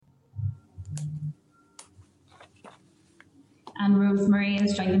and Rosemary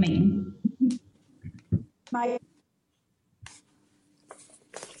has joined the meeting. Are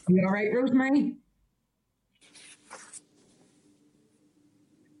you all right, Rosemary?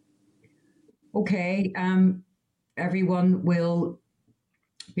 Okay, everyone will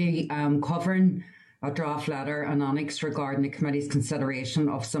be covering a draft letter and annex regarding the committee's consideration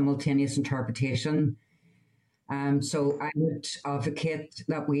of simultaneous interpretation. So I would advocate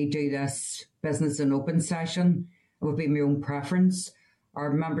that we do this business in open session. It would be my own preference.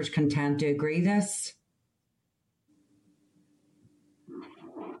 Are members content to agree this?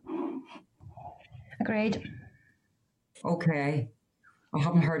 Agreed. Okay. I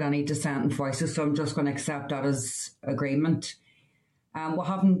haven't heard any dissenting voices, so I'm just going to accept that as agreement.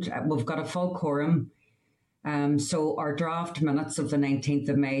 We've got a full quorum. So our draft minutes of the 19th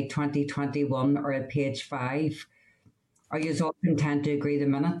of May 2021 are at page 5. Are you all content to agree the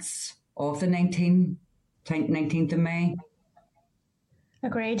minutes of the 19th of May?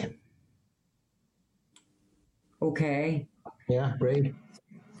 Agreed. Okay. Yeah, great.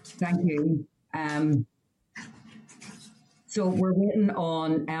 Thank you. So we're waiting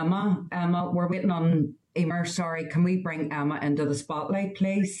on Emma. We're waiting on Emer. Sorry, can we bring Emma into the spotlight,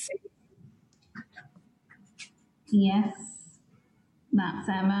 please? Yes, that's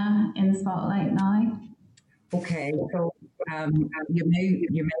Emma in the spotlight now. Okay, so you may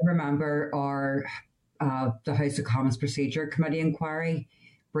remember our the House of Commons Procedure Committee inquiry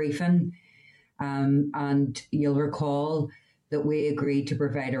briefing, and you'll recall that we agreed to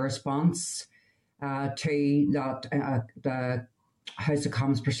provide a response to that the House of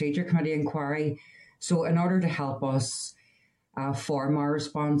Commons Procedure Committee inquiry. So in order to help us form our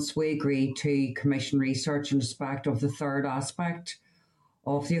response, we agreed to commission research in respect of the third aspect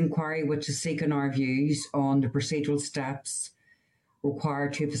of the inquiry, which is seeking our views on the procedural steps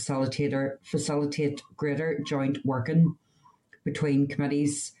required to facilitate greater joint working between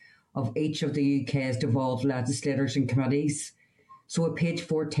committees of each of the UK's devolved legislators and committees. So at page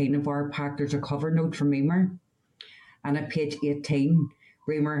 14 of our pack, there's a cover note from Emer. And at page 18,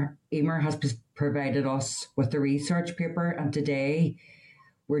 Emer has provided us with the research paper. And today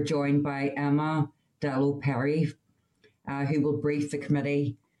we're joined by Emma Dello Perry, who will brief the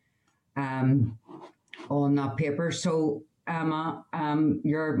committee on that paper. So Emma,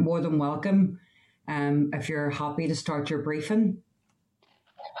 you're more than welcome if you're happy to start your briefing.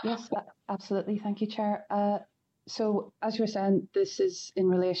 Yes, absolutely. Thank you, Chair. So, as you were saying, this is in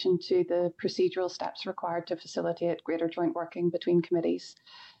relation to the procedural steps required to facilitate greater joint working between committees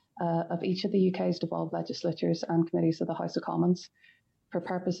of each of the UK's devolved legislatures and committees of the House of Commons for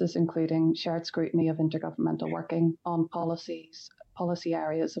purposes including shared scrutiny of intergovernmental working on policy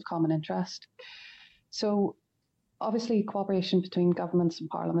areas of common interest. So, obviously, cooperation between governments and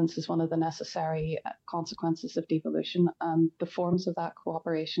parliaments is one of the necessary consequences of devolution, and the forms of that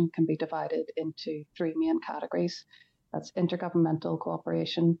cooperation can be divided into three main categories. That's intergovernmental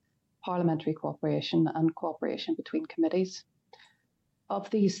cooperation, parliamentary cooperation, and cooperation between committees. Of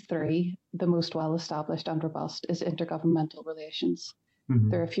these three, the most well-established and robust is intergovernmental relations.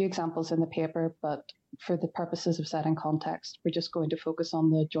 There are a few examples in the paper, but for the purposes of setting context, we're just going to focus on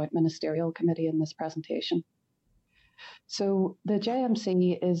the Joint Ministerial Committee in this presentation. So the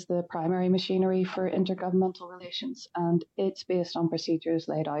JMC is the primary machinery for intergovernmental relations, and it's based on procedures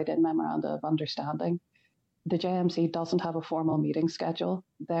laid out in Memoranda of Understanding. The JMC doesn't have a formal meeting schedule.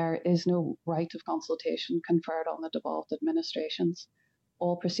 There is no right of consultation conferred on the devolved administrations.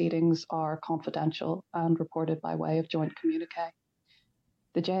 All proceedings are confidential and reported by way of joint communique.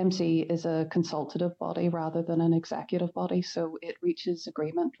 The JMC is a consultative body rather than an executive body, so it reaches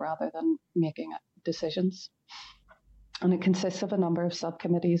agreement rather than making decisions. And it consists of a number of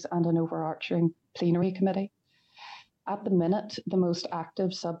subcommittees and an overarching plenary committee. At the minute, the most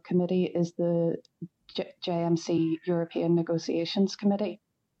active subcommittee is the JMC European Negotiations Committee.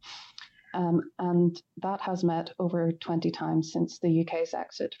 And that has met over 20 times since the UK's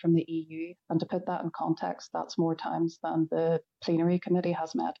exit from the EU. And to put that in context, that's more times than the plenary committee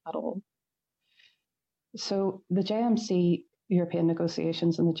has met at all. So the JMC European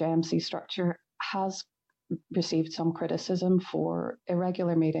Negotiations and the JMC structure has received some criticism for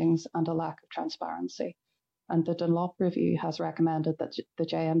irregular meetings and a lack of transparency. And the Dunlop Review has recommended that the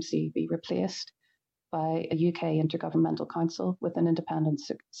JMC be replaced by a UK Intergovernmental Council with an independent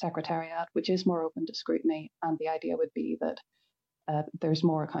secretariat, which is more open to scrutiny. And the idea would be that there's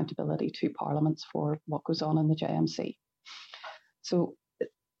more accountability to parliaments for what goes on in the JMC. So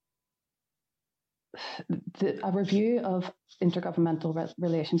a review of intergovernmental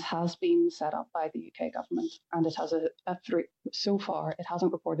relations has been set up by the UK government, and it has so far, it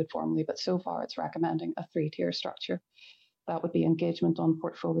hasn't reported formally, but so far it's recommending a three-tier structure That would be engagement on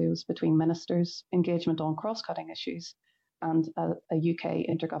portfolios between ministers, engagement on cross-cutting issues, and a UK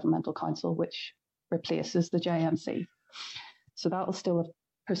Intergovernmental Council, which replaces the JMC. So that will still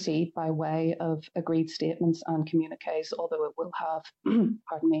proceed by way of agreed statements and communiques, although it will have,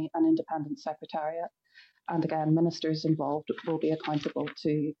 pardon me, an independent secretariat. And again, ministers involved will be accountable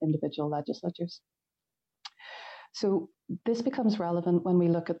to individual legislatures. So this becomes relevant when we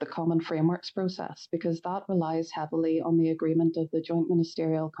look at the Common Frameworks process, because that relies heavily on the agreement of the Joint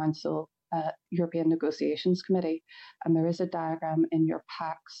Ministerial Council European Negotiations Committee. And there is a diagram in your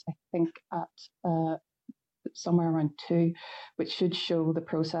packs, I think at somewhere around 2, which should show the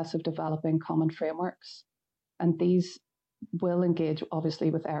process of developing common frameworks. And these will engage,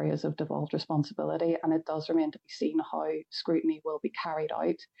 obviously, with areas of devolved responsibility, and it does remain to be seen how scrutiny will be carried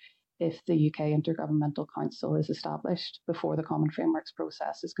out if the UK Intergovernmental Council is established before the Common Frameworks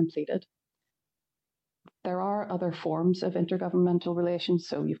process is completed. There are other forms of intergovernmental relations,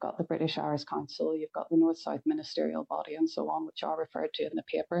 so you've got the British Irish Council, you've got the North-South Ministerial Body, and so on, which are referred to in the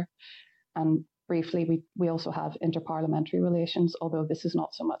paper. And briefly, we also have interparliamentary relations, although this is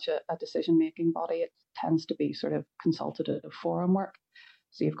not so much a decision-making body. It tends to be sort of consultative forum work.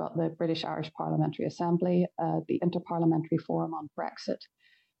 So you've got the British Irish Parliamentary Assembly, the Interparliamentary Forum on Brexit,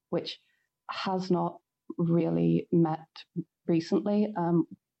 which has not really met recently.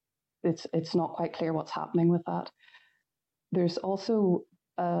 It's not quite clear what's happening with that. There's also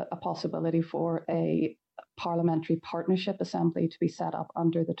a possibility for a Parliamentary Partnership Assembly to be set up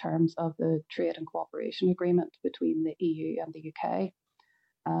under the terms of the Trade and Cooperation Agreement between the EU and the UK.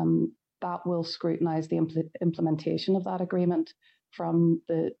 That will scrutinise the implementation of that agreement from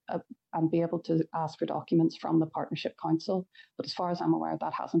and be able to ask for documents from the Partnership Council. But as far as I'm aware,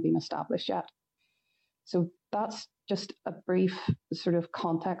 that hasn't been established yet. So that's just a brief sort of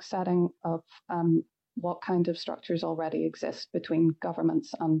context setting of what kind of structures already exist between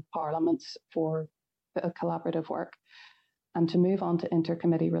governments and parliaments for collaborative work. And to move on to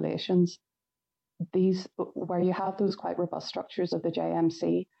intercommittee relations, these, where you have those quite robust structures of the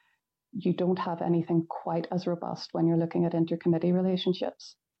JMC, you don't have anything quite as robust when you're looking at intercommittee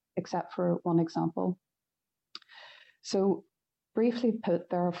relationships, except for one example. So briefly put,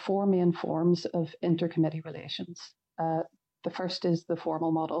 there are 4 main forms of intercommittee relations. The first is the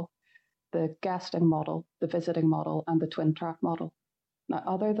formal model, the guesting model, the visiting model, and the twin track model. Now,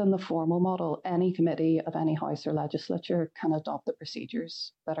 other than the formal model, any committee of any house or legislature can adopt the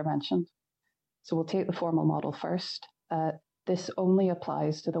procedures that are mentioned. So we'll take the formal model first. This only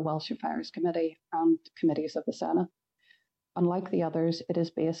applies to the Welsh Affairs Committee and committees of the Senate. Unlike the others, it is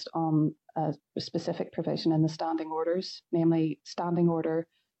based on a specific provision in the standing orders, namely Standing Order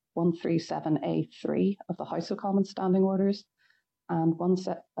 137A3 of the House of Commons Standing Orders, and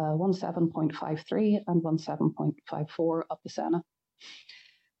 17.53 and 17.54 of the Senate.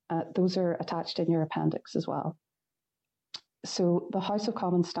 Those are attached in your appendix as well. So the House of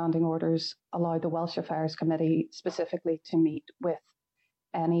Commons Standing Orders allow the Welsh Affairs Committee specifically to meet with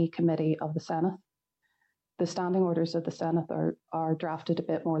any committee of the Senate. The Standing Orders of the Senate are drafted a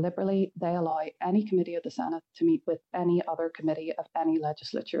bit more liberally. They allow any committee of the Senate to meet with any other committee of any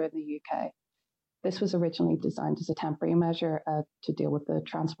legislature in the UK. This was originally designed as a temporary measure to deal with the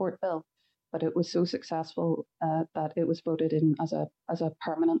transport bill, but it was so successful that it was voted in as a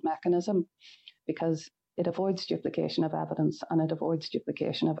permanent mechanism, because it avoids duplication of evidence and it avoids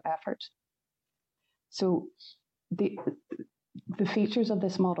duplication of effort. So the features of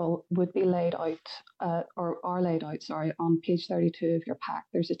this model would be laid out, or are laid out, sorry, on page 32 of your pack.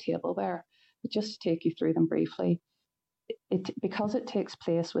 There's a table there. But just to take you through them briefly, because it takes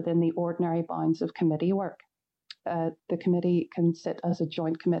place within the ordinary bounds of committee work, the committee can sit as a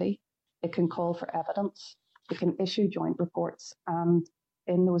joint committee. It can call for evidence. It can issue joint reports, and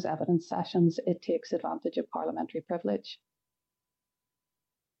in those evidence sessions, it takes advantage of parliamentary privilege.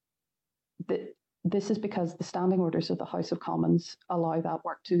 This is because the standing orders of the House of Commons allow that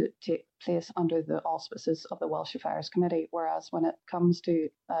work to take place under the auspices of the Welsh Affairs Committee, whereas when it comes to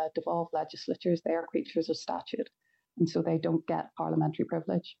devolved legislatures, they are creatures of statute, and so they don't get parliamentary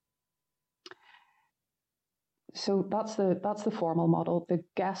privilege. So that's the formal model. The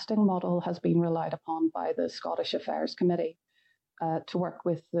guesting model has been relied upon by the Scottish Affairs Committee to work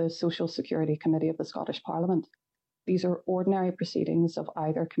with the Social Security Committee of the Scottish Parliament. These are ordinary proceedings of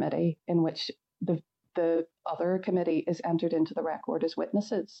either committee in which the other committee is entered into the record as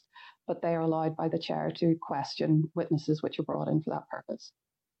witnesses, but they are allowed by the chair to question witnesses which are brought in for that purpose.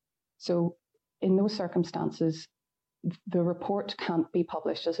 So in those circumstances, the report can't be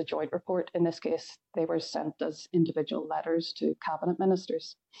published as a joint report. In this case, they were sent as individual letters to cabinet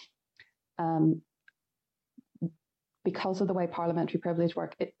ministers. because of the way parliamentary privilege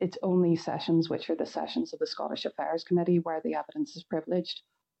work, it's only sessions which are the sessions of the Scottish Affairs Committee where the evidence is privileged,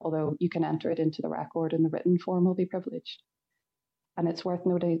 although you can enter it into the record and the written form will be privileged. And it's worth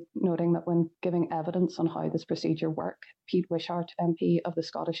noting that when giving evidence on how this procedure worked, Pete Wishart, MP of the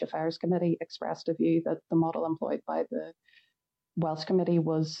Scottish Affairs Committee, expressed a view that the model employed by the Welsh Committee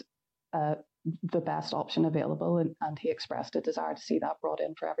was the best option available, and he expressed a desire to see that brought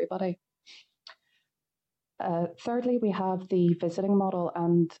in for everybody. Thirdly, we have the visiting model,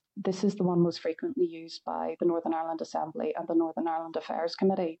 and this is the one most frequently used by the Northern Ireland Assembly and the Northern Ireland Affairs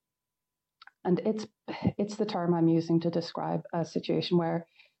Committee. And it's the term I'm using to describe a situation where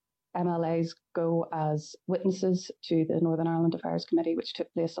MLAs go as witnesses to the Northern Ireland Affairs Committee, which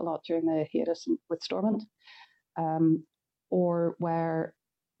took place a lot during the hiatus with Stormont, or where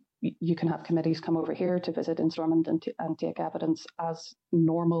you can have committees come over here to visit in Stormont and take evidence as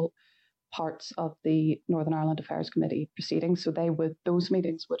normal parts of the Northern Ireland Affairs Committee proceedings. So those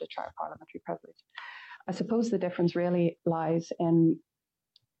meetings would attract parliamentary privilege. I suppose the difference really lies in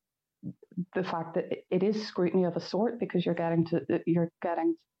the fact that it is scrutiny of a sort, because you're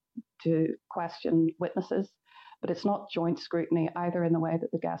getting to question witnesses, but it's not joint scrutiny either in the way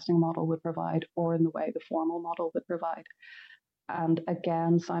that the guesting model would provide or in the way the formal model would provide. And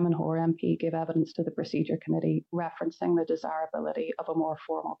again, Simon Hoare MP gave evidence to the Procedure Committee referencing the desirability of a more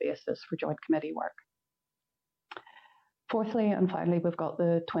formal basis for joint committee work. Fourthly and finally, we've got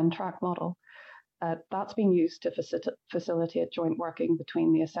the twin track model. That's been used to facilitate joint working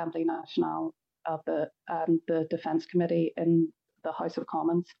between the Assembly Nationale of the Defence Committee in the House of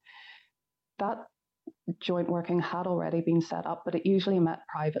Commons. That joint working had already been set up, but it usually met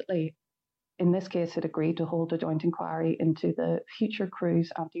privately. In this case, it agreed to hold a joint inquiry into the Future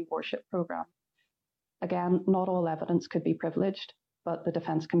Cruise anti-warship programme. Again, not all evidence could be privileged, but the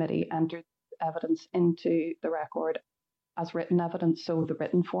Defence Committee entered evidence into the record as written evidence, so the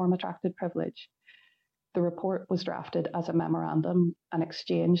written form attracted privilege. The report was drafted as a memorandum and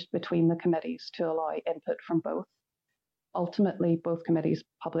exchanged between the committees to allow input from both. Ultimately, both committees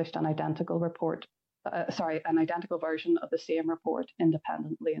published an identical version of the same report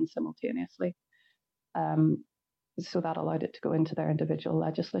independently and simultaneously. So that allowed it to go into their individual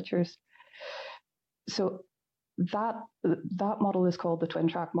legislatures. So that model is called the twin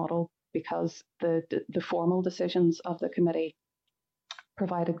track model because the formal decisions of the committee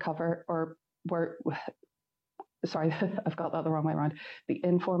provided cover, or were, sorry, I've got that the wrong way around. The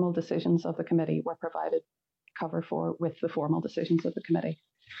informal decisions of the committee were provided cover for with the formal decisions of the committee.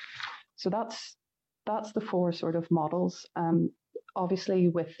 So that's the four sort of models. Obviously,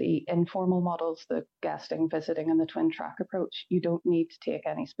 with the informal models, the guesting, visiting, and the twin track approach, you don't need to take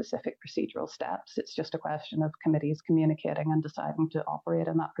any specific procedural steps. It's just a question of committees communicating and deciding to operate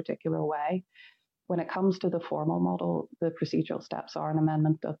in that particular way. When it comes to the formal model, the procedural steps are an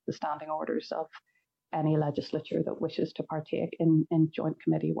amendment of the standing orders of any legislature that wishes to partake in joint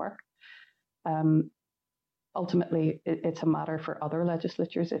committee work. Ultimately, it's a matter for other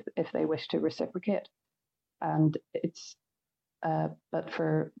legislatures if they wish to reciprocate. And but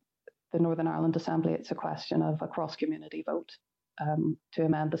for the Northern Ireland Assembly, it's a question of a cross-community vote to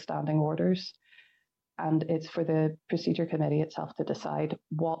amend the standing orders. And it's for the Procedure Committee itself to decide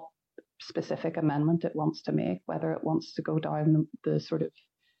what specific amendment it wants to make, whether it wants to go down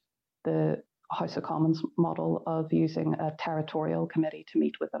the House of Commons model of using a territorial committee to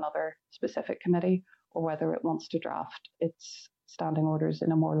meet with another specific committee, or whether it wants to draft its standing orders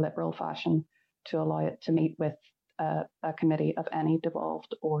in a more liberal fashion to allow it to meet with a committee of any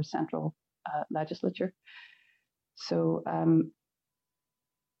devolved or central legislature. So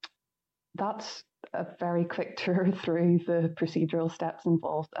that's a very quick tour through the procedural steps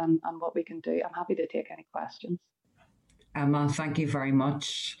involved and what we can do. I'm happy to take any questions. Emma, thank you very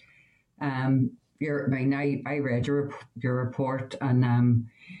much. I read your report, and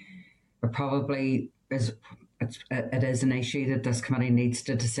it probably is. It is an issue that this committee needs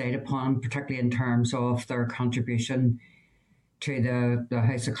to decide upon, particularly in terms of their contribution to the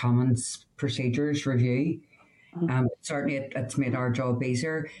House of Commons procedures review. Certainly, it's made our job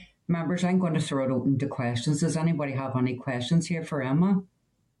easier. Members, I'm going to throw it open to questions. Does anybody have any questions here for Emma?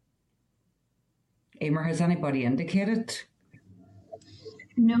 Emer, has anybody indicated?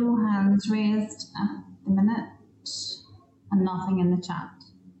 No hands raised at the minute and nothing in the chat.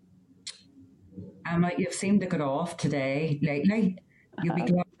 Emma, you've seemed to get off today lately. You'll be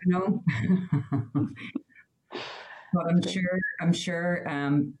glad to know. But I'm sure,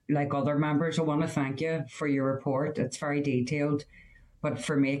 like other members, I want to thank you for your report. It's very detailed, but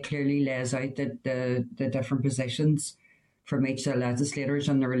for me, it clearly lays out the different positions from each of the legislators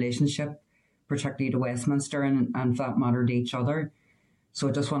and the relationship particularly to Westminster and for that matter to each other. So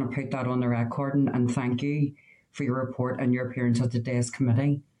I just want to put that on the record and thank you for your report and your appearance at today's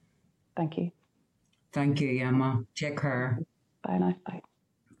committee. Thank you. Thank you, Emma. Take care. Bye now. Bye.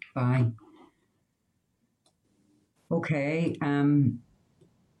 Bye. Okay.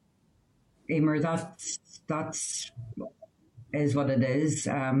 Emer, that's is what it is.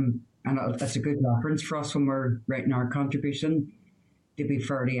 And that's a good reference for us when we're writing our contribution. To be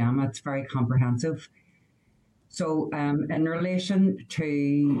fair to Emma, it's very comprehensive. So in relation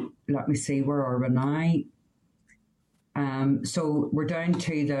to, let me see, where are we now? So we're down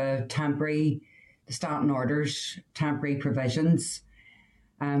to the standing orders, temporary provisions.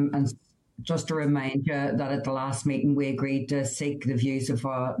 And just to remind you that at the last meeting, we agreed to seek the views of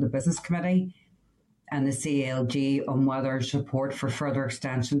the Business Committee and the CLG on whether support for further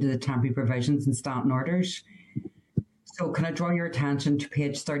extension to the temporary provisions and standing orders. So can I draw your attention to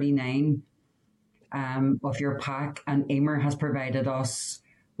page 39 of your pack? And Emer has provided us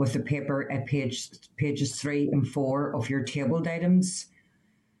with the paper at pages 3 and 4 of your tabled items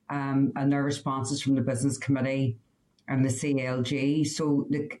and their responses from the Business Committee and the CLG. So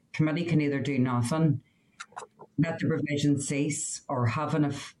the committee can either do nothing, let the provision cease, or have an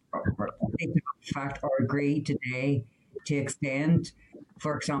effect or agree today to extend,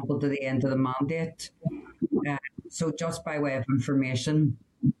 for example, to the end of the mandate. So just by way of information,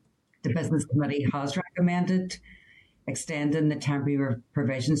 the Business Committee has recommended extending the temporary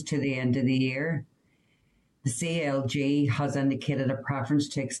provisions to the end of the year. The CLG has indicated a preference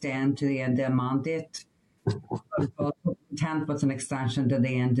to extend to the end of the mandate, but it's also content with an extension to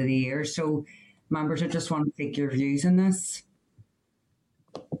the end of the year. So, members, I just want to take your views on this.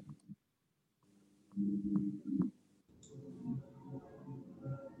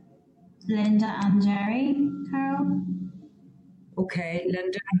 Linda and Jerry, Carol. Okay,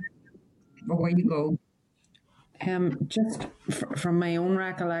 Linda, away you go. Just from my own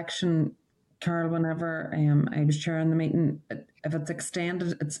recollection, Carol, whenever I was chairing the meeting, if it's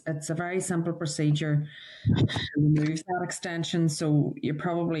extended, it's a very simple procedure to remove that extension. So you're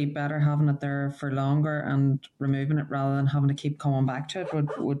probably better having it there for longer and removing it rather than having to keep coming back to it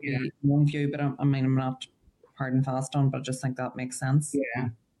would be one view. But I'm not hard and fast on, but I just think that makes sense.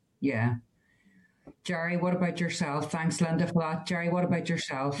 Yeah. Jerry, what about yourself? Thanks, Linda, for that. Jerry, what about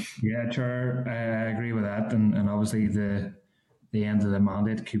yourself? Yeah, Chair, I agree with that. And obviously the end of the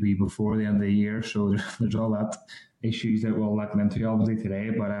mandate could be before the end of the year. So there's all that issues that we'll look into obviously today.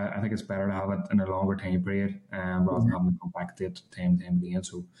 But I think it's better to have it in a longer time period rather than having to come back to it time again.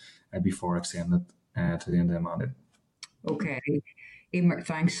 So before extending it to the end of the mandate. Okay. Emer,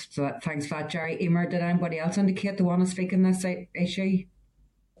 thanks for that, Jerry. Emer, did anybody else indicate they want to speak on this issue?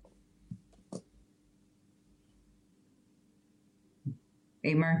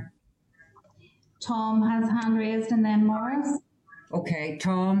 Emer? Tom has hand raised and then Morris. Okay,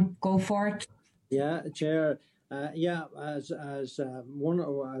 Tom, go for it. Yeah, Chair. As has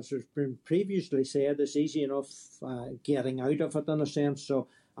been previously said, it's easy enough getting out of it in a sense. So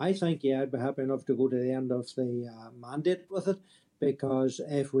I think, I'd be happy enough to go to the end of the mandate with it, because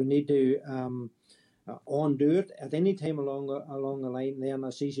if we need to undo it at any time along the line, then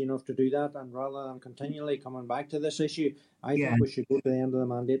it's easy enough to do that. And rather than continually coming back to this issue, I think we should go to the end of the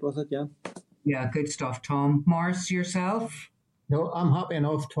mandate with it. Yeah, good stuff, Tom. Morris, yourself? No, I'm happy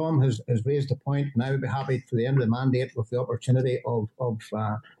enough. Tom has raised a point, and I would be happy to the end of the mandate with the opportunity of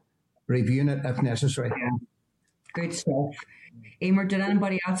reviewing it if necessary. Yeah. Good stuff. Emer, did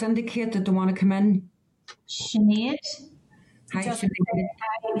anybody else indicate that they want to come in? Sinead? Hi,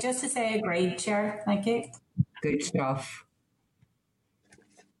 Sinead. Just to say agreed, Chair. Thank you. Good stuff.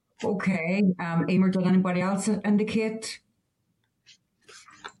 Okay. Emer, did anybody else indicate?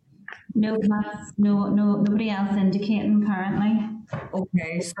 No, nobody else indicating currently.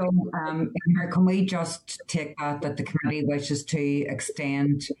 Okay, so Emer, can we just take that the committee wishes to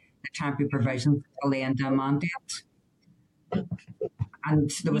extend the temporary provisions until the end of the mandate? And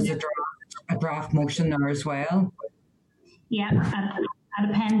there was a draft motion there as well. Yeah, at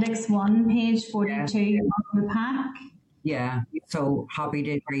Appendix 1, page 42 of the pack. Yeah, so happy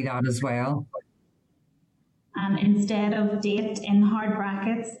to agree that as well. And instead of date in hard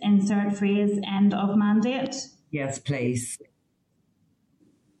brackets, insert phrase end of mandate. Yes, please.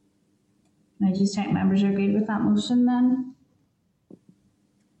 I just check members are agreed with that motion then.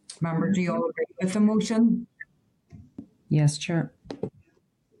 Members, do you all agree with the motion? Yes, Chair.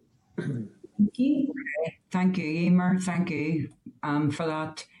 Thank you. Okay. Thank you, Emer. Thank you for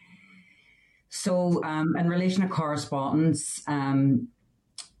that. So in relation to correspondence,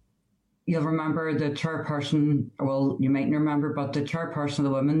 you'll remember the chairperson, well, you mightn't remember, but the chairperson of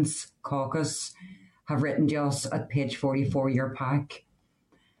the Women's Caucus have written to us at page 44 your pack.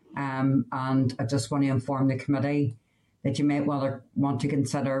 And I just want to inform the committee that you might want to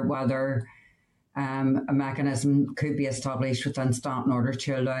consider whether a mechanism could be established within standing orders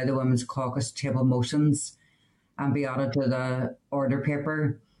to allow the Women's Caucus to table motions and be added to the order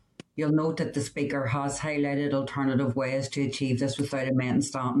paper. You'll note that the Speaker has highlighted alternative ways to achieve this without amending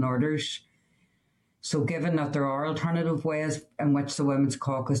standing orders. So given that there are alternative ways in which the Women's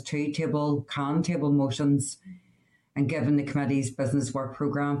Caucus can table motions, and given the committee's business work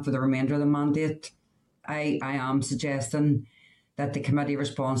programme for the remainder of the mandate, I am suggesting that the committee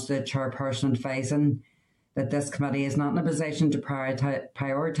responds to the chairperson advising that this committee is not in a position to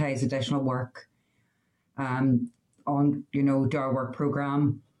prioritise additional work on to our work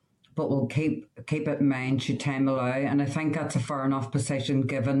programme, but we'll keep it in mind should time allow. And I think that's a fair enough position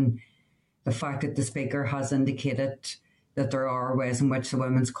given the fact that the Speaker has indicated that there are ways in which the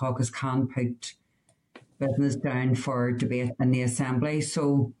Women's Caucus can put business down for debate in the Assembly.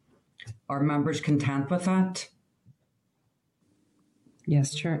 So are members content with that?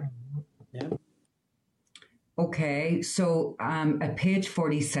 Yes, Chair. Yeah. Okay, so at page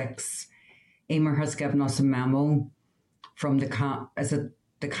 46, Emer has given us a memo from the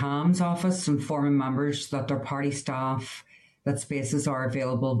CAM's office informing members that their party staff, that spaces are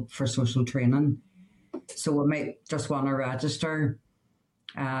available for social training. So we might just want to register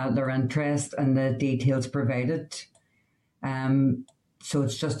their interest in the details provided. So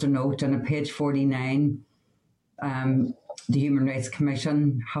it's just a note. And at page 49, the Human Rights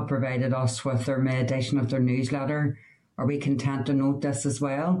Commission have provided us with their May edition of their newsletter. Are we content to note this as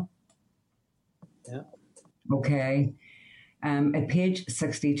well? Yeah. Okay. At page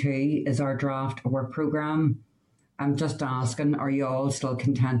 62 is our draft work programme. I'm just asking, are you all still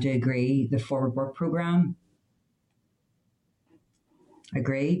content to agree the forward work programme?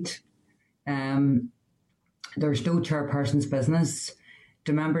 Agreed. There's no chairperson's business.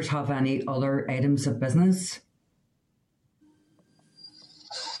 Do members have any other items of business?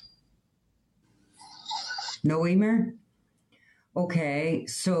 No, Emer? Okay,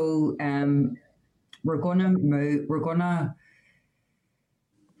 so we're gonna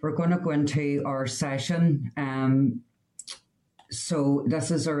go into our session. So this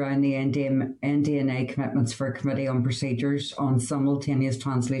is around the NDNA commitments for Committee on Procedures on Simultaneous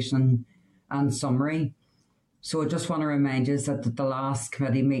Translation and Summary. So I just want to remind you that at the last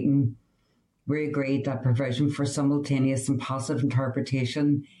committee meeting, we agreed that provision for simultaneous and passive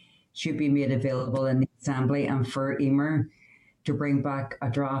interpretation should be made available in the Assembly, and for Emer to bring back a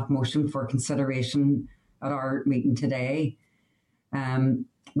draft motion for consideration at our meeting today.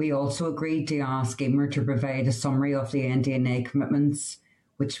 We also agreed to ask Emer to provide a summary of the NDNA commitments,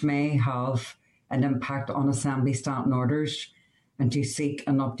 which may have an impact on Assembly standing orders, and to seek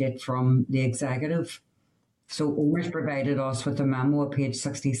an update from the Executive. So Emer's provided us with a memo at page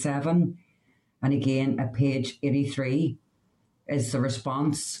 67, and again at page 83 is the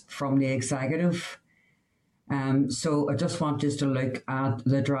response from the Executive. So I just want us to look at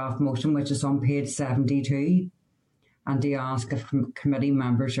the draft motion, which is on page 72, and to ask if committee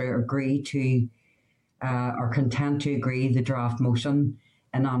members are content to agree the draft motion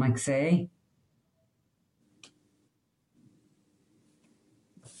in Annex A.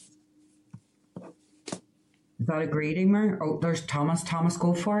 Is that agreed, Emer? Oh, there's Thomas. Thomas,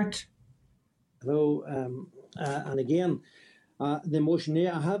 go for it. Hello. And again, the motion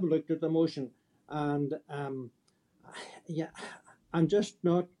here, I have looked at the motion, and I'm just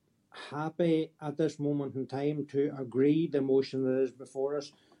not happy at this moment in time to agree the motion that is before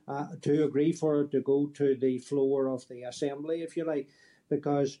us, to agree for it to go to the floor of the Assembly, if you like,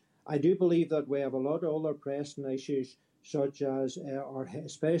 because I do believe that we have a lot of other pressing issues, such as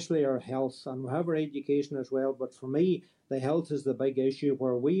especially our health, and we have our education as well. But for me, the health is the big issue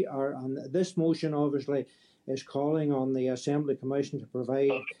where we are, and this motion obviously is calling on the Assembly Commission to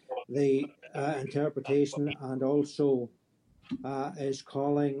provide the interpretation, and also is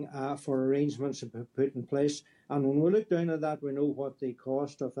calling for arrangements to be put in place. And when we look down at that, we know what the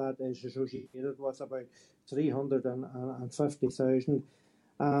cost of that is associated with, about 350,000.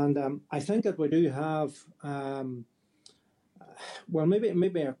 And I think that we do have, well,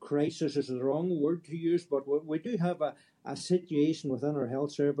 maybe a crisis is the wrong word to use, but we do have a situation within our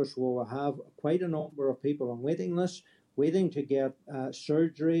health service where we have quite a number of people on waiting lists, waiting to get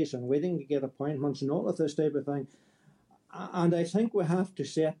surgeries and waiting to get appointments and all of this type of thing. And I think we have to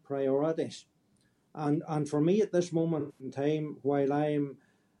set priorities. And for me at this moment in time, while I'm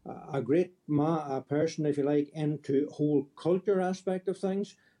a great person, if you like, into whole culture aspect of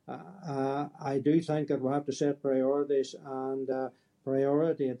things, I do think that we have to set priorities, and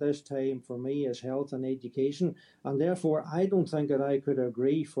priority at this time for me is health and education, and therefore I don't think that I could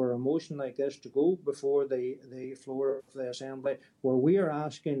agree for a motion like this to go before the floor of the Assembly, where we are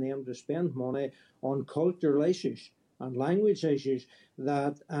asking them to spend money on cultural issues and language issues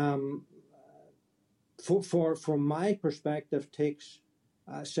that, from my perspective, takes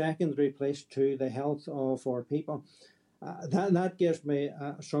a secondary place to the health of our people. That gives me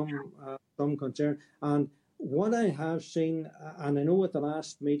some concern. And what I have seen, and I know at the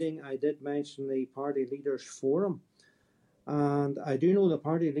last meeting I did mention the Party Leaders Forum, and I do know the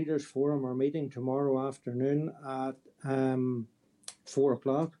Party Leaders Forum are meeting tomorrow afternoon at 4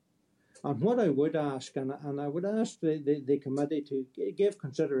 o'clock. And what I would ask, and I would ask the committee to give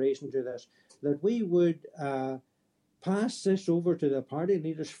consideration to this, that we would pass this over to the Party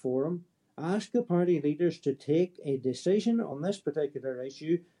Leaders Forum, ask the party leaders to take a decision on this particular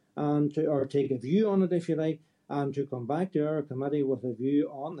issue, or take a view on it, if you like, and to come back to our committee with a view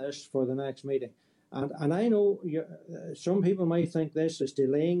on this for the next meeting. And I know some people might think this is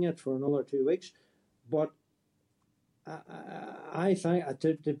delaying it for another 2 weeks, but I think,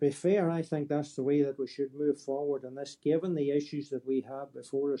 to be fair, I think that's the way that we should move forward on this, given the issues that we have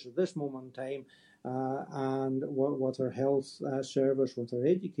before us at this moment in time, and with our health service, with our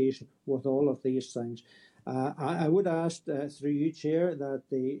education, with all of these things. I would ask, through you, Chair, that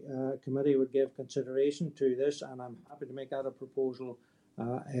the committee would give consideration to this, and I'm happy to make that a proposal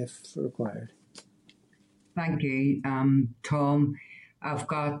if required. Thank you, Tom. I've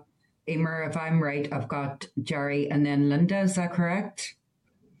got Emer, if I'm right, I've got Jerry and then Linda, is that correct?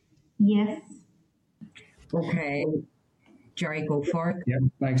 Yes. Okay. Jerry, go for it. Yeah,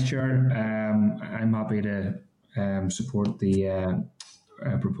 thanks, Chair. I'm happy to support the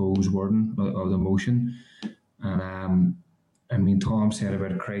proposed wording of the motion. And I mean, Tom said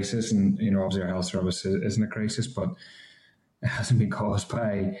about a crisis, and obviously our health service isn't a crisis, but it hasn't been caused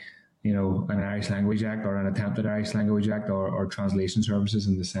by an Irish Language Act or an attempted Irish Language Act or translation services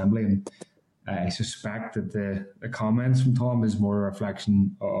in the Assembly. And I suspect that the comments from Tom is more a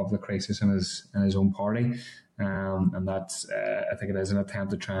reflection of the crisis in his own party. And that's, I think it is an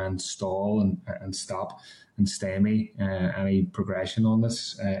attempt to try and stall and stop and stymie any progression on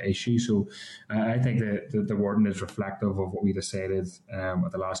this issue. So I think that the wording is reflective of what we decided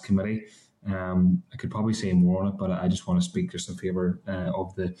at the last committee. I could probably say more on it, but I just want to speak just in favour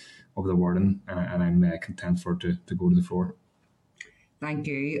of the wording, and I'm content for it to go to the floor. Thank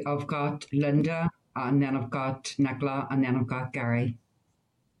you. I've got Linda, and then I've got Nicola, and then I've got Gary.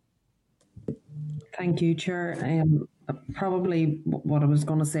 Thank you, Chair. Probably what I was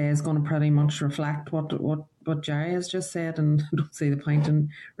going to say is going to pretty much reflect what Jerry has just said, and I don't see the point in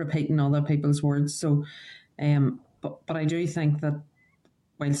repeating other people's words. So, but I do think that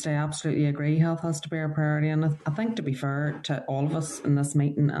whilst I absolutely agree health has to be a priority, and I think, to be fair to all of us in this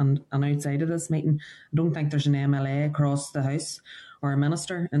meeting and outside of this meeting, I don't think there's an MLA across the House or a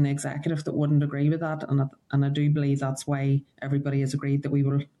minister in the executive that wouldn't agree with that, and I do believe that's why everybody has agreed that we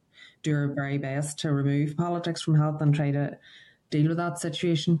will do our very best to remove politics from health and try to deal with that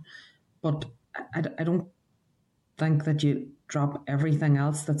situation. But I don't think that you drop everything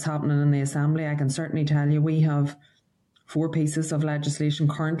else that's happening in the Assembly. I can certainly tell you we have 4 pieces of legislation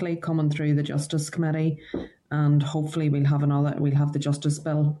currently coming through the Justice Committee, and hopefully we'll have the Justice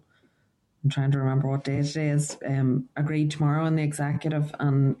Bill, I'm trying to remember what date it is, agreed tomorrow in the executive,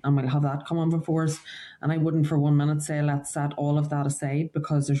 and we'll have that coming before us. And I wouldn't for 1 minute say let's set all of that aside,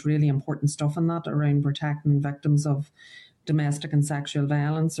 because there's really important stuff in that around protecting victims of domestic and sexual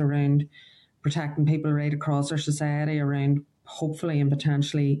violence, around protecting people right across our society, around hopefully and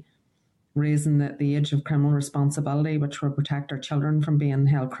potentially raising the age of criminal responsibility, which will protect our children from being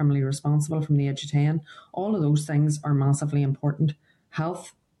held criminally responsible from the age of 10. All of those things are massively important.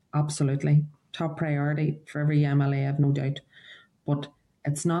 Health, absolutely, top priority for every MLA, I've no doubt. But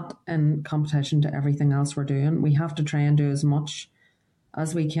it's not in competition to everything else we're doing. We have to try and do as much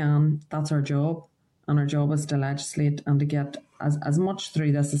as we can. That's our job. And our job is to legislate and to get as much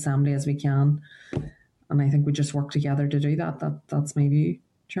through this Assembly as we can. And I think we just work together to do that. That's my view.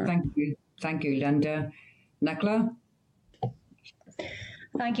 Sure. Thank you, Linda. Nicola?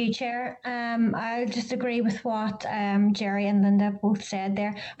 Thank you, Chair. I'll just agree with what Jerry and Linda both said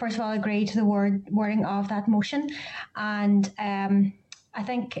there. First of all, I agree to the wording of that motion. And I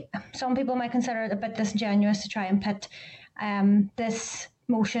think some people might consider it a bit disingenuous to try and pit this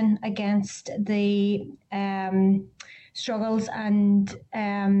motion against the struggles and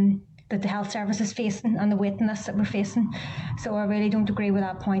that the health service is facing and the waiting lists that we're facing. So I really don't agree with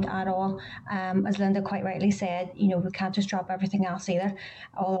that point at all. As Linda quite rightly said, we can't just drop everything else either,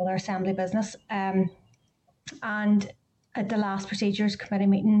 all other assembly business. And at the last Procedures Committee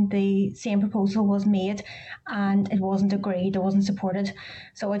meeting, the same proposal was made and it wasn't agreed, it wasn't supported.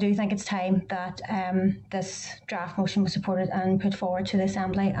 So I do think it's time that this draft motion was supported and put forward to the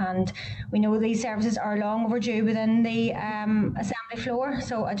Assembly. And we know these services are long overdue within the Assembly floor.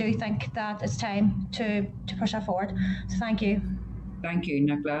 So I do think that it's time to push that forward. So thank you. Thank you,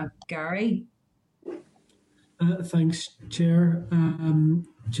 Nicola. Gary? Thanks, Chair.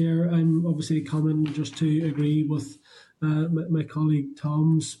 Chair, I'm obviously coming just to agree with my colleague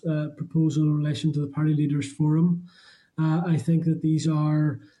Tom's proposal in relation to the Party Leaders Forum. I think that these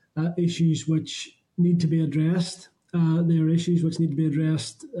are issues which need to be addressed. They are issues which need to be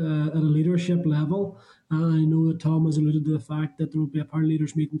addressed at a leadership level. I know that Tom has alluded to the fact that there will be a Party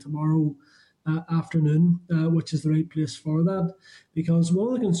Leaders meeting tomorrow afternoon, which is the right place for that. Because one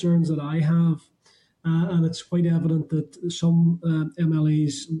of the concerns that I have, and it's quite evident that some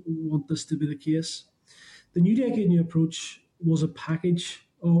MLAs want this to be the case. The New Decade New Approach was a package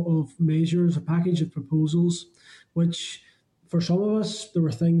of measures, a package of proposals, which for some of us, there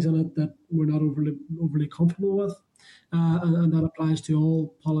were things in it that we're not overly comfortable with, and that applies to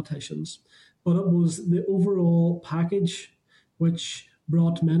all politicians. But it was the overall package which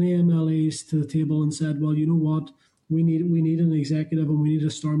brought many MLAs to the table and said, well, you know what, we need an executive and we need a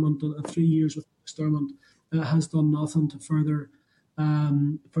Stormont, and 3 years with Stormont has done nothing to further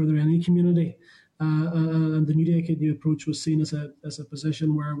any community. And the New Decade New Approach was seen as a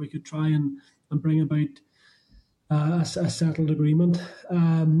position where we could try and bring about a settled agreement.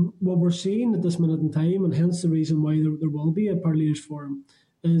 What we're seeing at this minute in time, and hence the reason why there will be a Party Leaders Forum,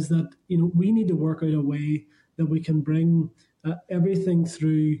 is that we need to work out a way that we can bring everything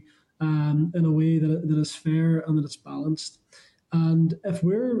through in a way that is fair and that it's balanced. And if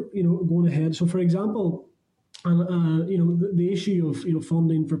we're going ahead, so for example, the issue of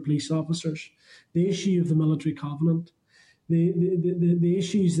funding for police officers, the issue of the military covenant, the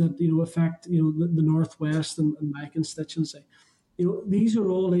issues that affect the Northwest and my constituency, these are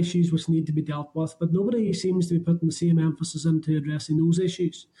all issues which need to be dealt with, but nobody seems to be putting the same emphasis into addressing those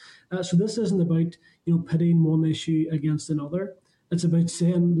issues. So this isn't about pitting one issue against another. It's about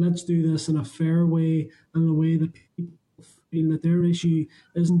saying let's do this in a fair way and in a way that people feel that their issue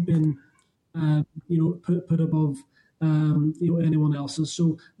isn't been put above anyone else's.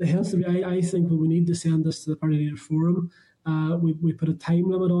 So hence I think that we need to send this to the Party Leaders Forum. We put a time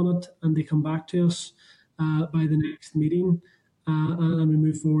limit on it, and they come back to us by the next meeting, and we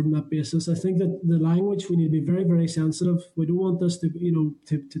move forward on that basis. I think that the language, we need to be very, very sensitive. We don't want this to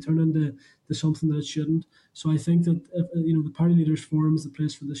turn into something that it shouldn't. So I think that the Party Leaders Forum is the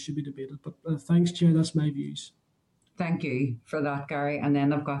place for this should be debated. But thanks, Chair. That's my views. Thank you for that, Gary. And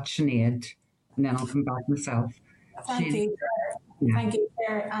then I've got Sinead, and then I'll come back myself. Thank you. Yeah. Thank you,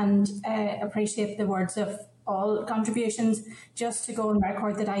 Chair, and appreciate the words of all contributions. Just to go on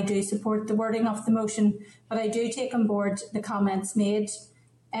record that I do support the wording of the motion, but I do take on board the comments made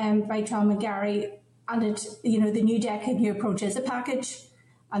by Tom and Gary. And the New Decade New Approach is a package,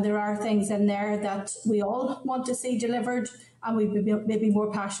 and there are things in there that we all want to see delivered, and we'd be maybe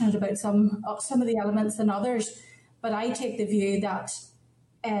more passionate about some of the elements than others. But I take the view that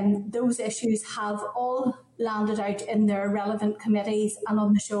those issues have all landed out in their relevant committees and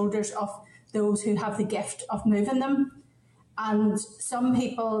on the shoulders of those who have the gift of moving them. And some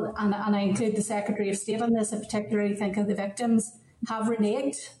people, and I include the Secretary of State on this, I particularly think of the victims, have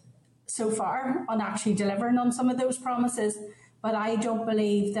reneged so far on actually delivering on some of those promises. But I don't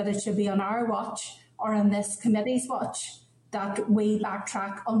believe that it should be on our watch or on this committee's watch that we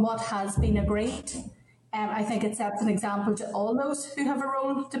backtrack on what has been agreed. I think it sets an example to all those who have a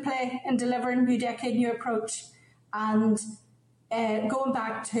role to play in delivering New Decade New Approach. And going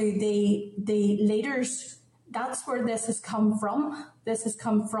back to the leaders, that's where this has come from. This has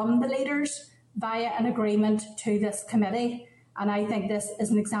come from the leaders via an agreement to this committee. And I think this is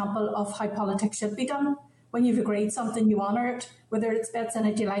an example of how politics should be done. When you've agreed something, you honour it, whether it's bits in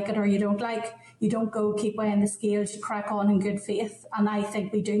it you like it or you don't like. You don't go keep weighing the scales, you crack on in good faith. And I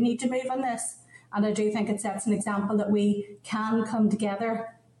think we do need to move on this. And I do think it sets an example that we can come together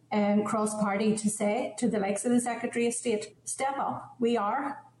cross-party to say to the likes of the Secretary of State, step up. We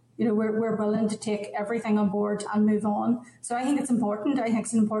are. We're willing to take everything on board and move on. So I think it's important. I think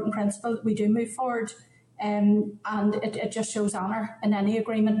it's an important principle that we do move forward. And it just shows honour in any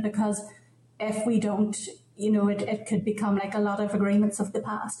agreement, because if we don't, it could become like a lot of agreements of the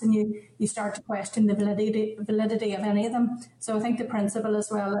past, and you start to question the validity of any of them. So I think the principle as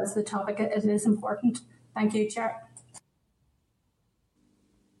well as the topic, it is important. Thank you, Chair.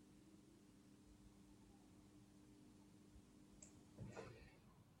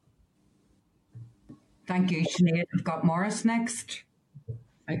 Thank you, Sinead. We've got Morris next.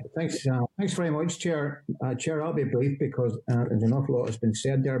 Thanks very much, Chair. Chair, I'll be brief because there's an awful lot has been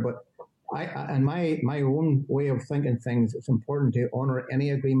said there, but in my own way of thinking things, it's important to honour any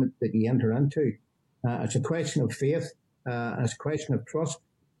agreement that you enter into. It's a question of faith, it's a question of trust.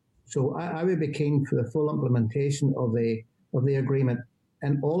 So I would be keen for the full implementation of the agreement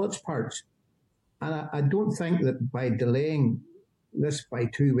in all its parts. And I don't think that by delaying this by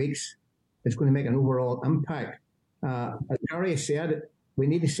 2 weeks, it's going to make an overall impact. As Gary said, we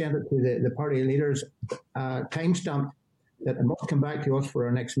need to send it to the party leaders time-stamped that it must come back to us for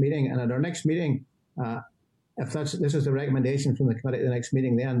our next meeting. And at our next meeting, if this is the recommendation from the committee at the next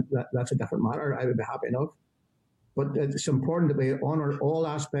meeting, then that's a different matter. I would be happy enough. But it's important that we honour all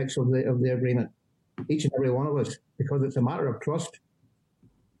aspects of the agreement, each and every one of us, because it's a matter of trust.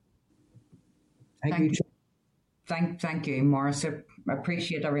 Thank you. Thank you, Morris. I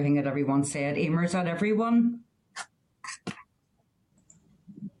appreciate everything that everyone said. Emer, is that everyone?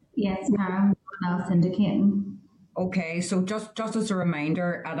 Yes, Karen, else indicating. Okay, so just as a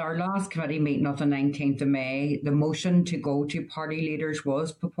reminder, at our last committee meeting of the 19th of May, the motion to go to party leaders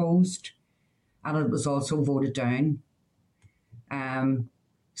was proposed and it was also voted down.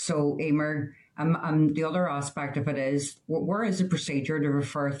 So, Emer, the other aspect of it is, where is the procedure to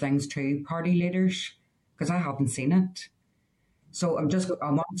refer things to party leaders? Because I haven't seen it. So I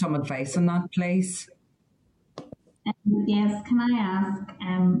want some advice on that, please. Yes, can I ask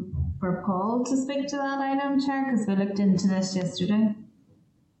for Paul to speak to that item, Chair, because we looked into this yesterday.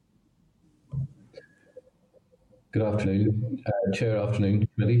 Good afternoon, Chair, afternoon,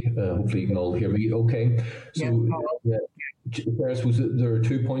 committee. Hopefully you can all hear me okay. So, I suppose there are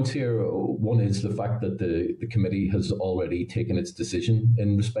 2 points here. One is the fact that the committee has already taken its decision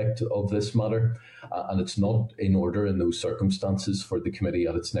in respect of this matter, and it's not in order in those circumstances for the committee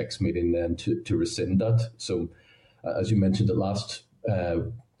at its next meeting then to rescind that. So, as you mentioned at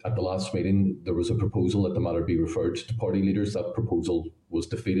the last meeting, there was a proposal that the matter be referred to party leaders. That proposal was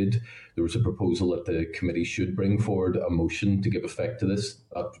defeated. There was a proposal that the committee should bring forward a motion to give effect to this.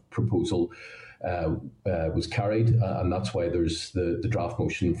 That proposal was carried, and that's why there's the draft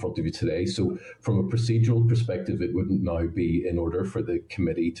motion in front of you today. So from a procedural perspective, it wouldn't now be in order for the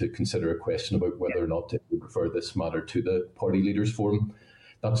committee to consider a question about whether or not it would refer this matter to the party leaders forum.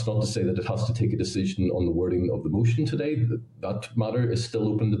 That's not to say that it has to take a decision on the wording of the motion today. That matter is still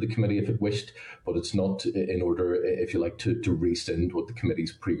open to the committee if it wished, but it's not in order, if you like, to rescind what the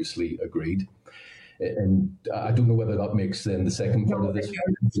committee's previously agreed. And I don't know whether that makes then the second part of this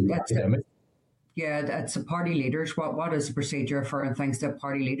academic. Yeah, that's the party leaders. What is the procedure for things to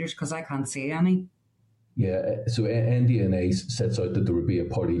party leaders? Because I can't see any. Yeah, so NDNA sets out that there would be a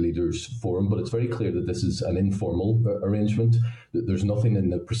party leaders forum, but it's very clear that this is an informal arrangement. There's nothing in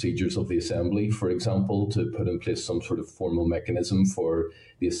the procedures of the Assembly, for example, to put in place some sort of formal mechanism for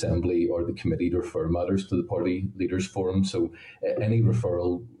the Assembly or the committee to refer matters to the party leaders forum. So any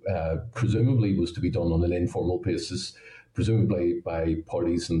referral presumably was to be done on an informal basis, presumably by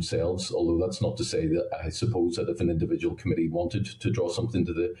parties themselves, although that's not to say that I suppose that if an individual committee wanted to draw something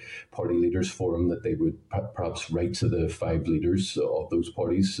to the party leaders forum, that they would perhaps write to the 5 leaders of those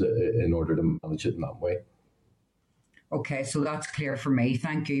parties in order to manage it in that way. Okay, so that's clear for me.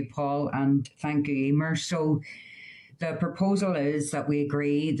 Thank you, Paul, and thank you, Emer. So the proposal is that we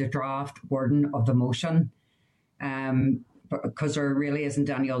agree the draft wording of the motion, because there really isn't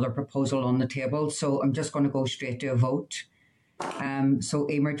any other proposal on the table. So I'm just going to go straight to a vote. So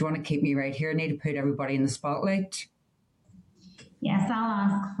Emer, do you want to keep me right here? I need to put everybody in the spotlight. Yes, I'll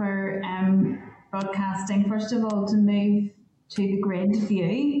ask for broadcasting, first of all, to move to the grid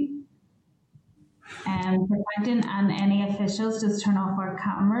view. Protecting and any officials just turn off our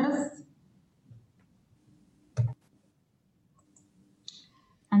cameras.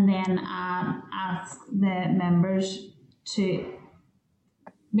 And then ask the members to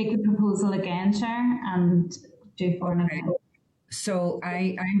make the proposal again, Chair, and do for an again. So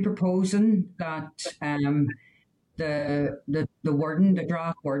I'm proposing that the wording, the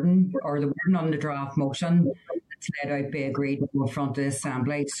draft wording, or the wording on the draft motion that's laid out be agreed in front of the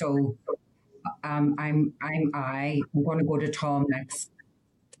Assembly. So I'm going to go to Tom next.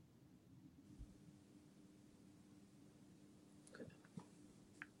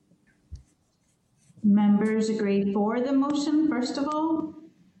 Members agree for the motion, first of all.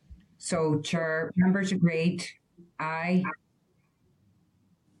 So, Chair, members agreed. Aye.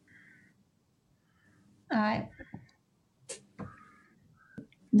 Aye.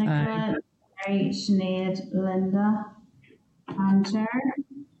 Nicola, Gary, Sinead, Linda, and Chair.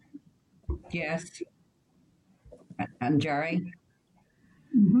 Yes. And Jerry.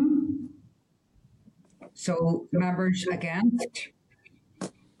 Mm-hmm. So, members against?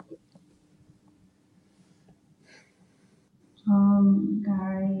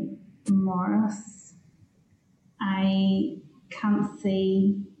 Gary, Morris. I can't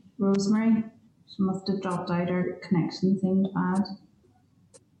see Rosemary. She must have dropped out. Her connection seemed bad.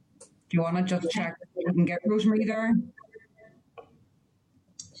 Do you want to just check if we can get Rosemary there?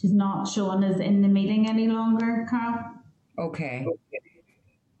 She's not showing us in the meeting any longer, Carl. Okay.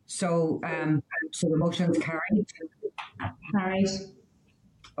 So, so the motion's carried. Carried.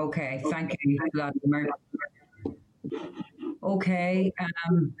 Okay, thank you, Vladimir. Okay,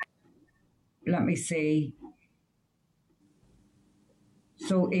 let me see.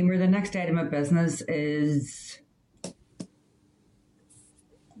 So, Emer, the next item of business is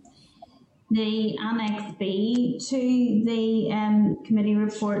the Annex B to the committee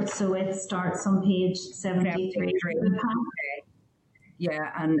report. So it starts on page 73 of the pack. Okay.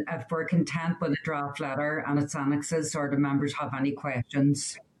 Yeah, and if we're content with the draft letter and its annexes, or do members have any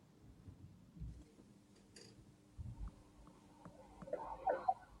questions?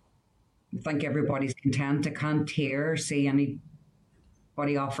 I think everybody's content. I can't see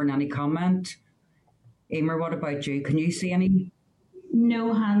anybody offering any comment. Emer, what about you? Can you see any?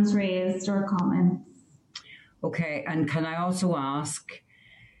 No hands raised or comments. Okay, and can I also ask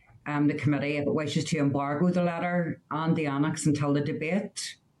the committee if it wishes to embargo the letter and the annex until the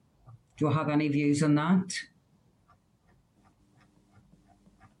debate? Do you have any views on that?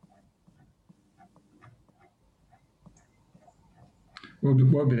 What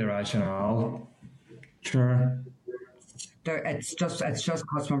would be the rationale? Sure. It's just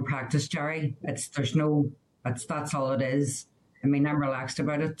custom and practice, Jerry. That's all it is. I mean, I'm relaxed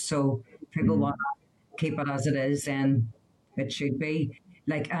about it. So if people want to keep it as it is, then it should be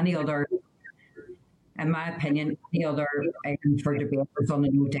like any other. In my opinion, any other item for debate is on the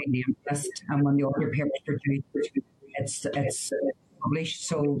no day name list, and when the order paper is produced, it's published.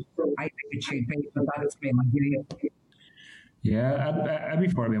 So I think it should be, but that's my view. Yeah, I'd be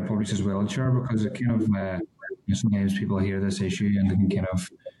for it being published as well, sure, because it kind of sometimes people hear this issue and they can kind of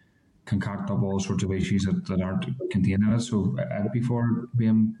concoct up all sorts of issues that aren't contained in it. So I'd be for it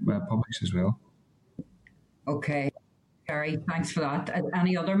being published as well. Okay, Gary, thanks for that.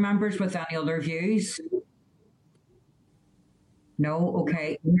 Any other members with any other views? No,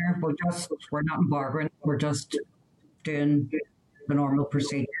 okay. We're not embargoing. We're just doing the normal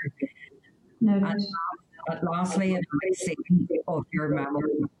procedure. No. And lastly, I see of your memo,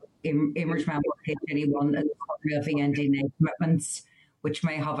 Emer's memo, page 81, is of the NDNA commitments, which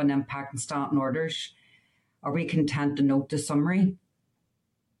may have an impact on standing orders. Are we content to note the summary?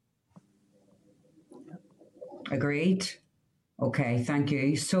 Agreed. Okay, thank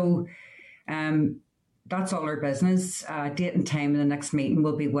you. So that's all our business. Date and time of the next meeting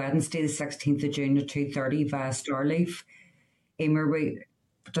will be Wednesday, the 16th of June at 2:30 via Starleaf. Emer, we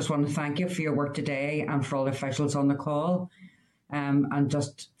just want to thank you for your work today and for all the officials on the call. And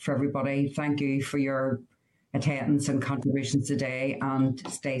just for everybody, thank you for your attendance and contributions today, and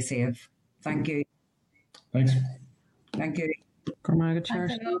stay safe. Thank you. Thanks. Thank you.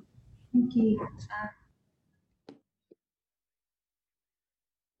 Thank you.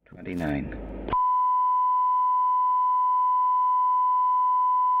 29.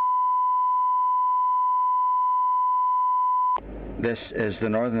 This is the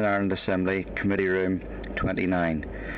Northern Ireland Assembly Committee Room 29.